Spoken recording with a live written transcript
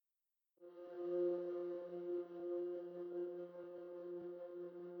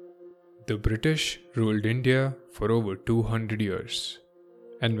The British ruled India for over 200 years,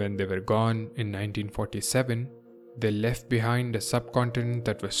 and when they were gone in 1947, they left behind a subcontinent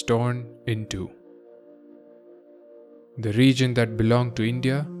that was torn in two. The region that belonged to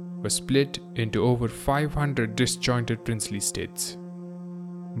India was split into over 500 disjointed princely states.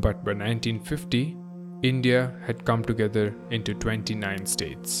 But by 1950, India had come together into 29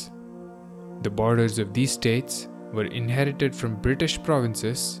 states. The borders of these states were inherited from British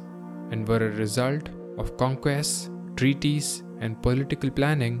provinces and were a result of conquests, treaties, and political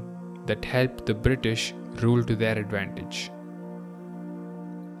planning that helped the British rule to their advantage.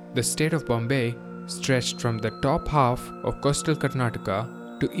 The state of Bombay stretched from the top half of coastal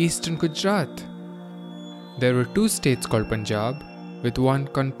Karnataka to eastern Gujarat. There were two states called Punjab, with one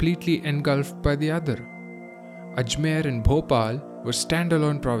completely engulfed by the other. Ajmer and Bhopal were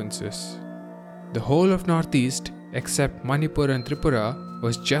standalone provinces. The whole of northeast, except Manipur and Tripura,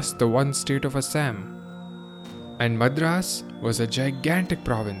 was just the one state of Assam. And Madras was a gigantic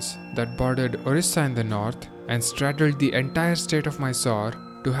province that bordered Orissa in the north and straddled the entire state of Mysore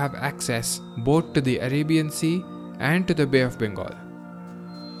to have access both to the Arabian Sea and to the Bay of Bengal.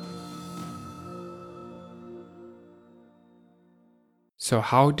 So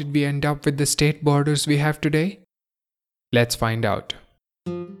how did we end up with the state borders we have today? Let's find out.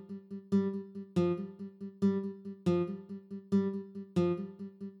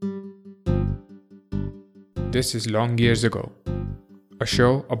 This is Long Years Ago, a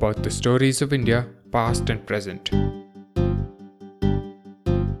show about the stories of India, past and present.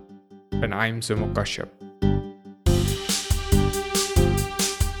 And I'm Sumukh Kashyap.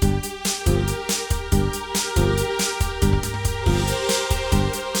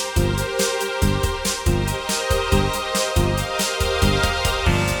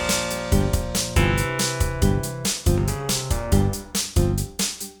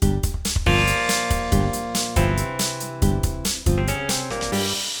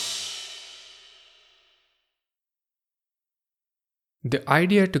 The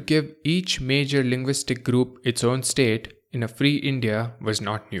idea to give each major linguistic group its own state in a free India was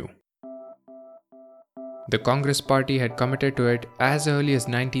not new. The Congress Party had committed to it as early as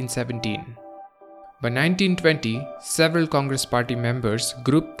 1917. By 1920, several Congress Party members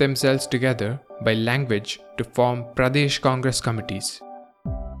grouped themselves together by language to form Pradesh Congress committees.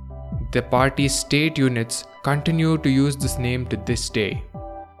 The party's state units continue to use this name to this day.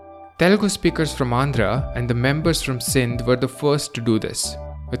 Telugu speakers from Andhra and the members from Sindh were the first to do this,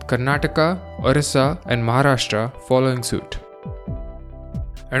 with Karnataka, Orissa, and Maharashtra following suit.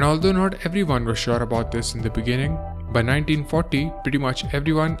 And although not everyone was sure about this in the beginning, by 1940, pretty much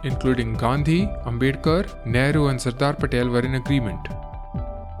everyone, including Gandhi, Ambedkar, Nehru, and Sardar Patel, were in agreement.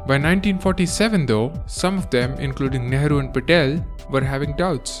 By 1947, though, some of them, including Nehru and Patel, were having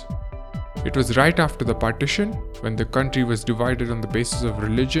doubts. It was right after the partition, when the country was divided on the basis of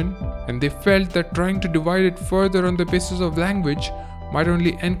religion, and they felt that trying to divide it further on the basis of language might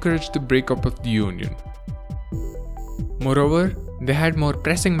only encourage the breakup of the union. Moreover, they had more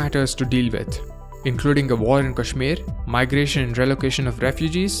pressing matters to deal with, including a war in Kashmir, migration and relocation of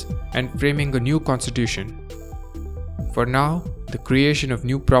refugees, and framing a new constitution. For now, the creation of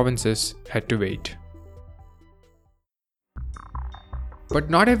new provinces had to wait. But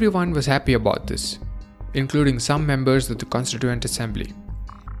not everyone was happy about this, including some members of the Constituent Assembly.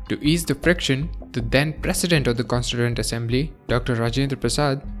 To ease the friction, the then President of the Constituent Assembly, Dr. Rajendra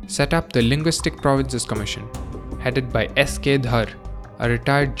Prasad, set up the Linguistic Provinces Commission, headed by S.K. Dhar, a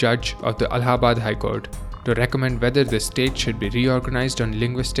retired judge of the Allahabad High Court, to recommend whether the state should be reorganized on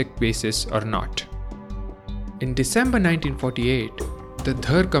linguistic basis or not. In December 1948, the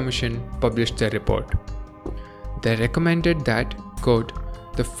Dhar Commission published their report. They recommended that, quote,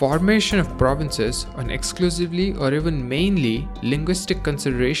 the formation of provinces on exclusively or even mainly linguistic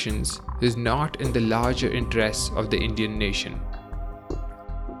considerations is not in the larger interests of the Indian nation.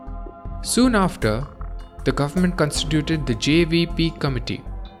 Soon after, the government constituted the JVP Committee,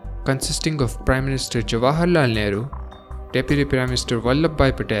 consisting of Prime Minister Jawaharlal Nehru, Deputy Prime Minister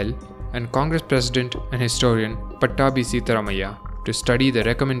Vallabhbhai Patel, and Congress President and historian Pattabhi Sitaramayya, to study the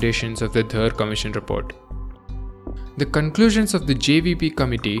recommendations of the Dhar Commission report. The conclusions of the JVP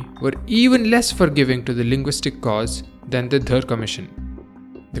committee were even less forgiving to the linguistic cause than the Dhar Commission.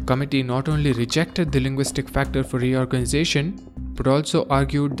 The committee not only rejected the linguistic factor for reorganization, but also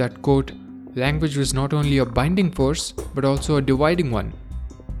argued that, quote, language was not only a binding force, but also a dividing one.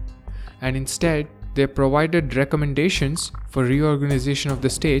 And instead, they provided recommendations for reorganization of the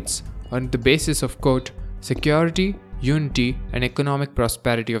states on the basis of, quote, security, unity, and economic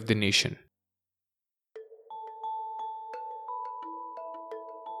prosperity of the nation.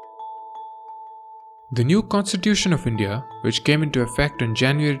 The new Constitution of India, which came into effect on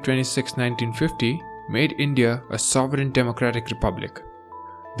January 26, 1950, made India a sovereign democratic republic.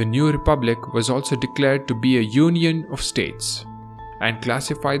 The new republic was also declared to be a union of states and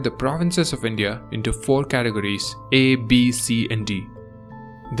classified the provinces of India into 4 categories: A, B, C, and D.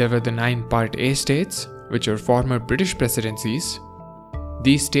 There were the 9 Part A states, which were former British presidencies.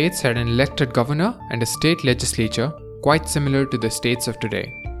 These states had an elected governor and a state legislature quite similar to the states of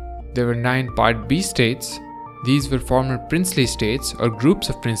today. There were 9 Part B states. These were former princely states or groups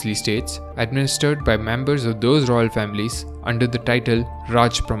of princely states administered by members of those royal families under the title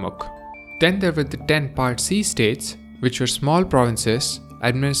Raj Pramukh. Then there were the 10 Part C states, which were small provinces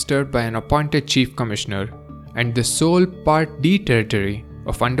administered by an appointed chief commissioner, and the sole Part D territory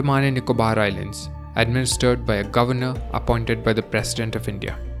of Andaman and Nicobar Islands, administered by a governor appointed by the President of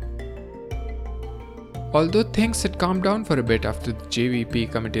India. Although things had calmed down for a bit after the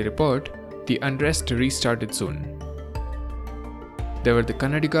JVP committee report, the unrest restarted soon. There were the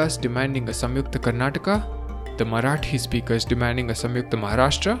Kannadigas demanding a Samyukta Karnataka, the Marathi speakers demanding a Samyukta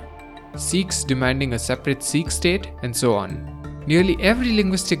Maharashtra, Sikhs demanding a separate Sikh state, and so on. Nearly every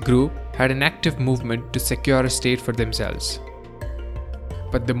linguistic group had an active movement to secure a state for themselves.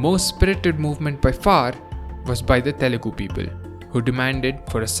 But the most spirited movement by far was by the Telugu people, who demanded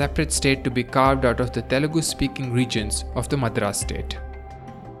for a separate state to be carved out of the Telugu-speaking regions of the Madras state.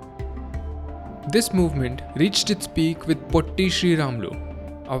 This movement reached its peak with Potti Sriramulu,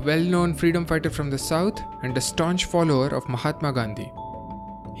 a well-known freedom fighter from the south and a staunch follower of Mahatma Gandhi.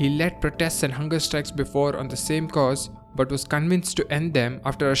 He led protests and hunger strikes before on the same cause, but was convinced to end them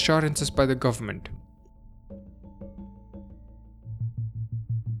after assurances by the government.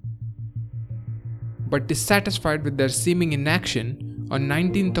 But dissatisfied with their seeming inaction, on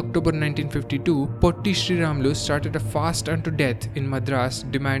 19th October 1952, Potti Sriramulu started a fast unto death in Madras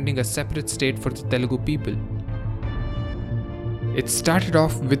demanding a separate state for the Telugu people. It started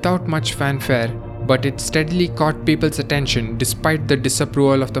off without much fanfare, but it steadily caught people's attention despite the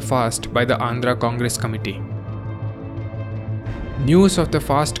disapproval of the fast by the Andhra Congress Committee. News of the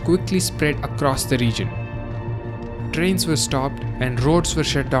fast quickly spread across the region. Trains were stopped and roads were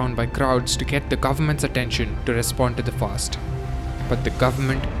shut down by crowds to get the government's attention to respond to the fast. But the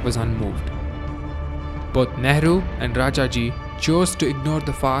government was unmoved. Both Nehru and Rajaji chose to ignore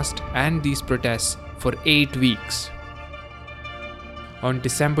the fast and these protests for 8 weeks. On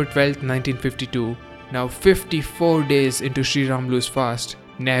December 12, 1952, now 54 days into Sriramulu's fast,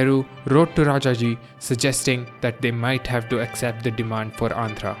 Nehru wrote to Rajaji suggesting that they might have to accept the demand for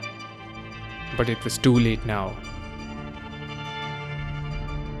Andhra. But it was too late now.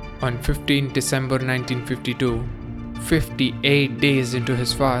 On 15 December 1952, 58 days into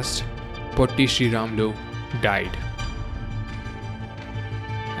his fast, Potti Sriramulu died.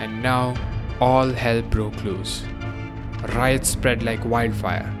 And now all hell broke loose. Riots spread like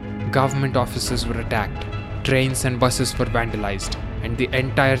wildfire. Government offices were attacked, trains and buses were vandalized, and the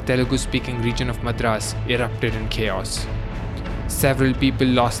entire Telugu-speaking region of Madras erupted in chaos. Several people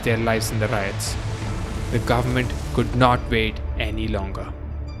lost their lives in the riots. The government could not wait any longer.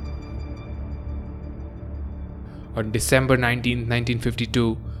 On December 19,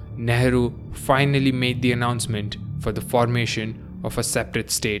 1952, Nehru finally made the announcement for the formation of a separate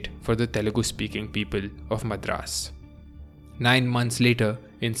state for the Telugu-speaking people of Madras. 9 months later,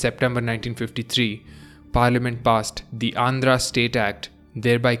 in September 1953, Parliament passed the Andhra State Act,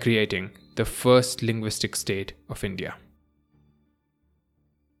 thereby creating the first linguistic state of India.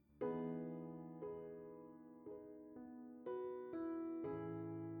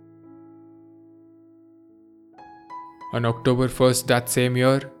 On October 1st that same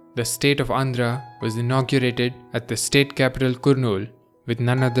year, the state of Andhra was inaugurated at the state capital Kurnool with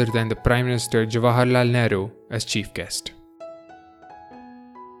none other than the Prime Minister Jawaharlal Nehru as chief guest.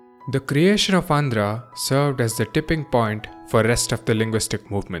 The creation of Andhra served as the tipping point for rest of the linguistic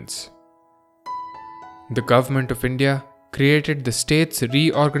movements. The Government of India created the States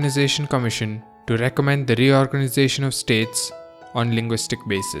Reorganization Commission to recommend the reorganization of states on linguistic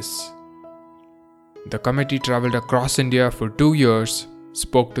basis. The committee travelled across India for 2 years,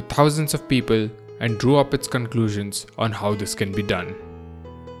 spoke to thousands of people, and drew up its conclusions on how this can be done.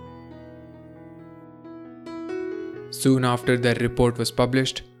 Soon after their report was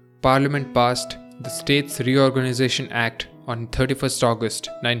published, Parliament passed the States Reorganization Act on 31st August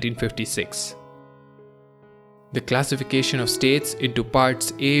 1956. The classification of states into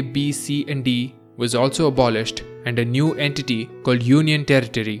parts A, B, C, and D was also abolished, and a new entity called Union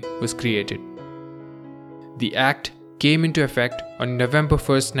Territory was created. The Act came into effect on November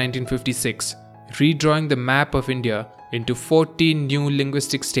 1st, 1956, redrawing the map of India into 14 new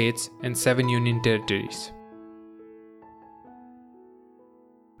linguistic states and 7 union territories.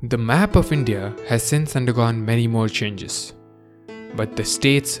 The map of India has since undergone many more changes, but the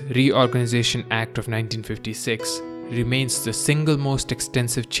States Reorganization Act of 1956 remains the single most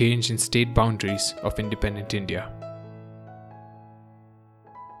extensive change in state boundaries of independent India.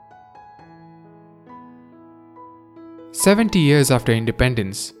 "70 years after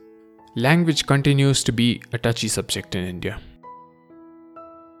independence, language continues to be a touchy subject in India.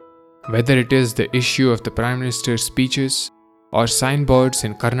 Whether it is the issue of the Prime Minister's speeches or signboards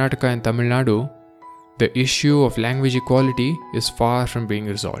in Karnataka and Tamil Nadu, the issue of language equality is far from being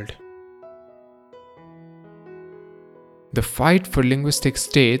resolved. The fight for linguistic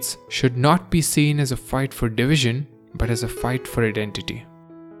states should not be seen as a fight for division, but as a fight for identity.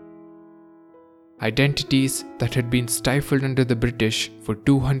 Identities that had been stifled under the British for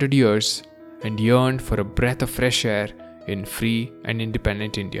 200 years and yearned for a breath of fresh air in free and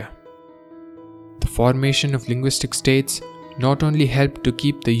independent India. The formation of linguistic states not only helped to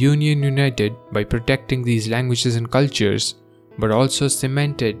keep the Union united by protecting these languages and cultures, but also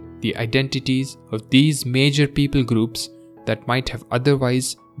cemented the identities of these major people groups that might have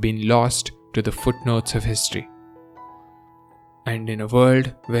otherwise been lost to the footnotes of history. And in a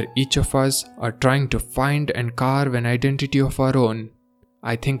world where each of us are trying to find and carve an identity of our own,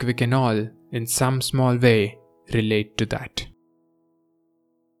 I think we can all, in some small way, relate to that.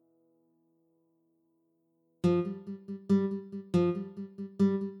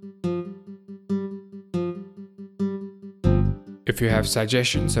 If you have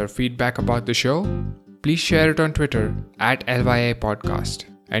suggestions or feedback about the show, please share it on Twitter @LYA Podcast.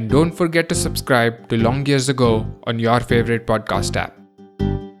 And don't forget to subscribe to Long Years Ago on your favorite podcast app.